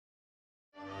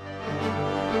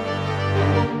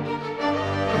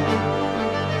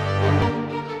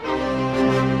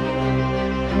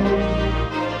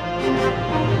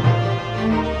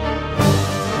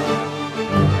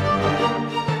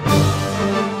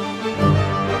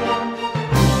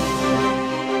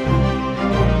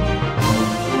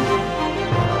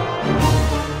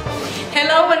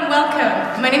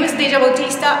Deja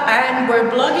Bautista and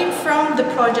we're blogging from the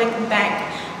Project Bank,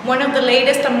 one of the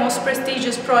latest and most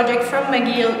prestigious projects from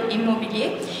McGill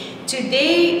Immobilier.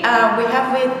 Today we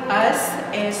have with us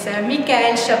is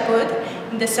Michael Chaput,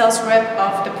 the sales rep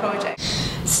of the project.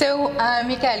 So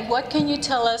Michael, what can you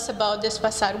tell us about this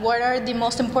facade? What are the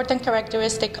most important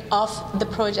characteristics of the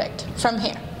project from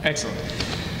here? Excellent.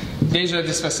 Deja,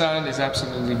 this facade is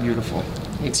absolutely beautiful.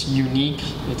 It's unique.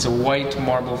 It's a white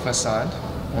marble facade.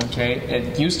 Okay,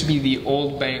 it used to be the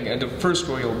old bank, the first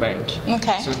Royal Bank.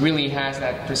 Okay. So it really has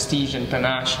that prestige and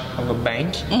panache of a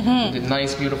bank. With the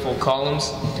nice, beautiful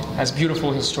columns, has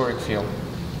beautiful historic feel.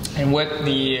 And what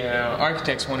the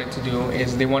architects wanted to do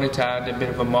is they wanted to add a bit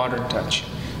of a modern touch.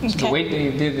 Okay. So the way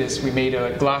they did this, we made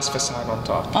a glass facade on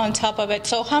top. On top of it.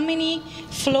 So how many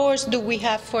floors do we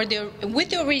have for with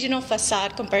the original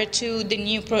facade compared to the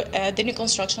new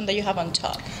construction that you have on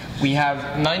top? We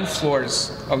have 9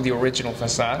 floors of the original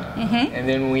facade, and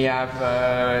then we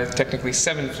have technically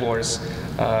 7 floors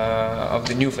of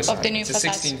the new facade. Of the new it's a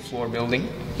 16-floor building.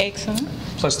 Excellent.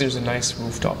 Plus there's a nice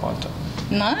rooftop on top.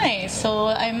 Nice. So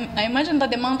I imagine that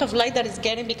the amount of light that it's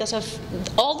getting, because of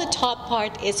all the top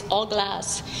part is all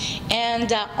glass,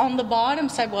 and on the bottom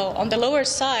side, well, on the lower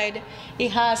side, it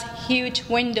has huge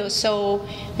windows. So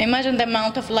I imagine the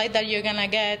amount of light that you're gonna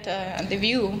get, the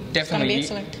view. Definitely. Is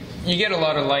gonna be excellent. You get a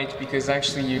lot of light because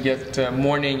actually you get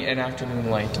morning and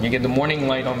afternoon light. You get the morning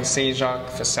light on the Saint-Jacques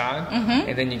facade,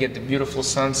 and then you get the beautiful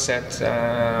sunset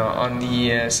on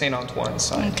the Saint-Antoine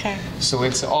side. Okay. So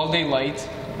it's all-day light,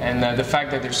 and the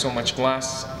fact that there's so much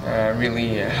glass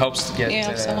really helps to get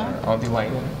all the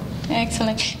light in.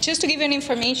 Excellent. Just to give you an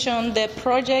information, the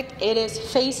project, it is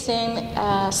facing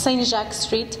Saint-Jacques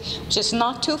Street, which is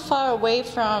not too far away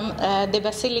from the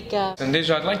Basilica. And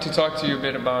Deja, I'd like to talk to you a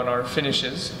bit about our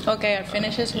finishes. Okay, our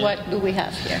finishes, what do we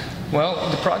have here? Well,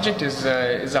 the project is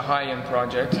a high-end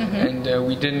project, and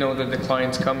we did know that the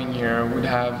clients coming here would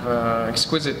have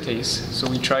exquisite taste, so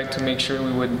we tried to make sure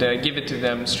we would give it to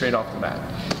them straight off the bat.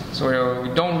 So we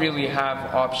don't really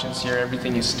have options here,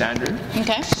 everything is standard.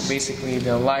 Okay. So basically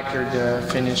the lacquered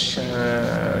finish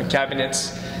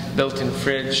cabinets, built-in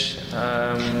fridge.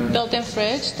 Built-in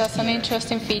fridge, that's an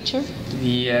interesting feature.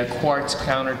 The quartz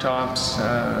countertops,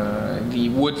 the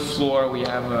wood floor, we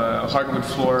have a hardwood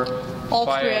floor. All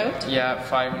throughout? Yeah,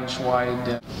 5-inch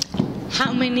wide.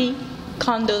 How many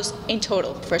condos in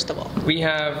total, first of all? We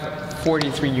have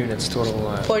 43 units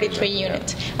total. 43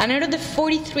 units. And out of the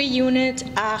 43 units,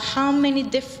 how many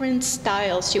different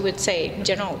styles you would say,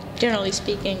 generally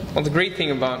speaking? Well, the great thing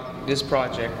about this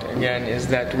project, again, is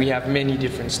that we have many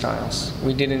different styles.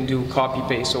 We didn't do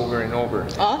copy-paste over and over.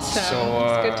 Awesome. So,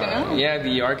 that's good to know. Yeah,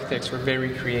 the architects were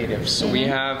very creative. So we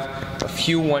have a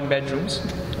few one-bedrooms.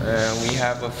 We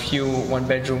have a few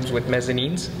one-bedrooms with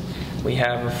mezzanines. We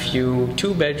have a few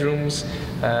 2-bedrooms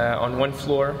on 1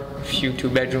 floor, a few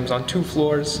 2-bedrooms on 2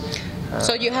 floors.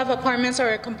 So you have apartments or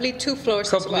a complete 2 floors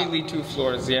Completely as well? 2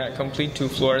 floors, yeah, complete 2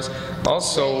 floors.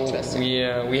 Also,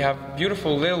 we have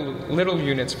beautiful little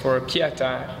units for a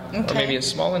pied-à-terre, or maybe a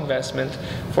small investment,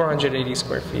 480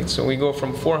 square feet. So we go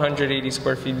from 480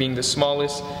 square feet being the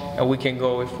smallest, and we can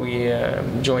go, if we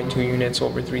join 2 units,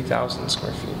 over 3,000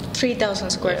 square feet. 3,000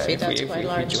 square feet, that's quite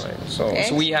large. So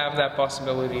we have that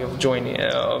possibility of joining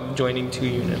 2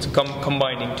 units,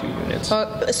 combining 2 units.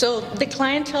 So the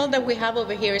clientele that we have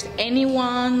over here is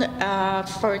anyone,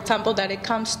 for example, that it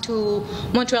comes to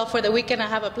Montreal for the weekend and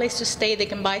have a place to stay, they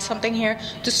can buy something here,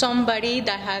 to somebody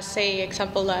that has, say,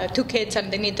 example, 2 kids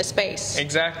and they need the space.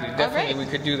 Exactly, definitely we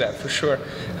could do that for sure.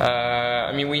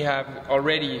 I mean, we have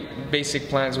already basic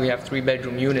plans. We have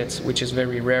 3-bedroom units, which is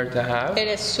very rare to have. It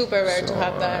is super rare to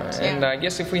have that. And I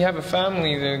guess if we have a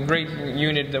family, the great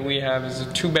unit that we have is a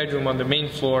 2-bedroom on the main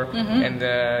floor, and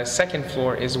the 2nd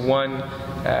floor is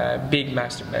 1 big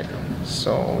master bedroom.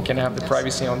 So we can have the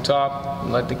privacy on top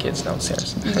and let the kids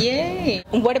downstairs. Yay!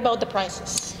 What about the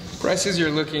prices? Prices, you're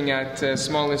looking at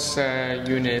smallest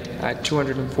unit at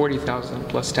 $240,000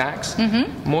 plus tax.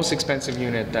 Most expensive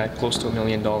unit at close to $1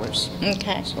 million.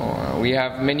 Okay. So we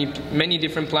have many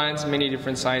different plans, many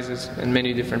different sizes, and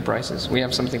many different prices. We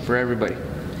have something for everybody.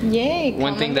 Yay!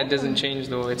 One thing that doesn't change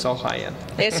though, it's all high-end.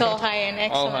 It's all high-end,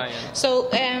 excellent. All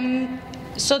high-end.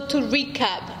 So to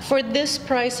recap, for these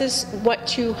prices,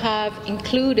 what you have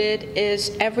included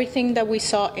is everything that we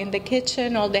saw in the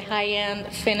kitchen, all the high-end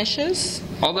finishes.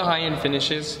 All the high-end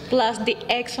finishes. Plus the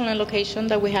excellent location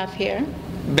that we have here.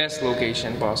 best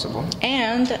location possible.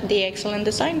 And the excellent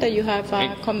design that you have,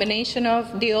 a combination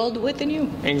of the old with the new.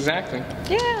 Exactly.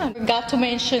 Yeah. Got to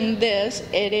mention this,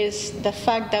 it is the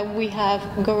fact that we have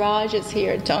garages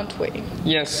here, don't we?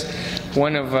 Yes.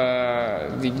 One of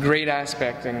the great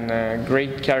aspect and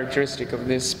great characteristic of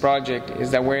this project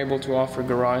is that we're able to offer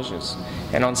garages.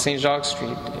 And on St. Jacques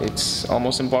Street, it's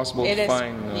almost impossible to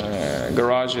find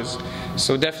garages.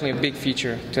 So definitely a big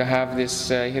feature to have this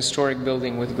historic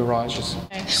building with garages.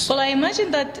 Well, I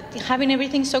imagine that having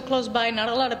everything so close by, not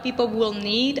a lot of people will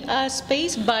need a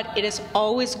space, but it is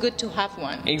always good to have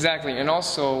one. Exactly, and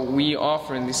also we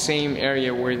offer in the same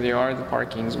area where there are the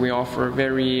parkings, we offer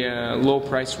very low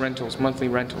price rentals, monthly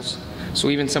rentals. So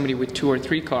even somebody with 2 or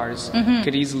 3 cars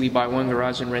could easily buy one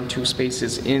garage and rent 2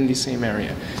 spaces in the same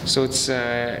area. So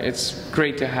it's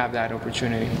great to have that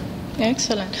opportunity.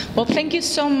 Excellent. Well, thank you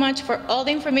so much for all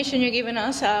the information you're giving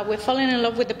us. We're falling in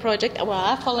love with the project. Well,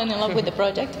 I've fallen in love with the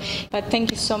project, but thank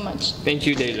you so much. Thank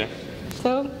you, Deja.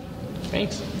 So,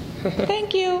 thanks.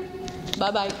 thank you.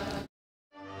 Bye-bye.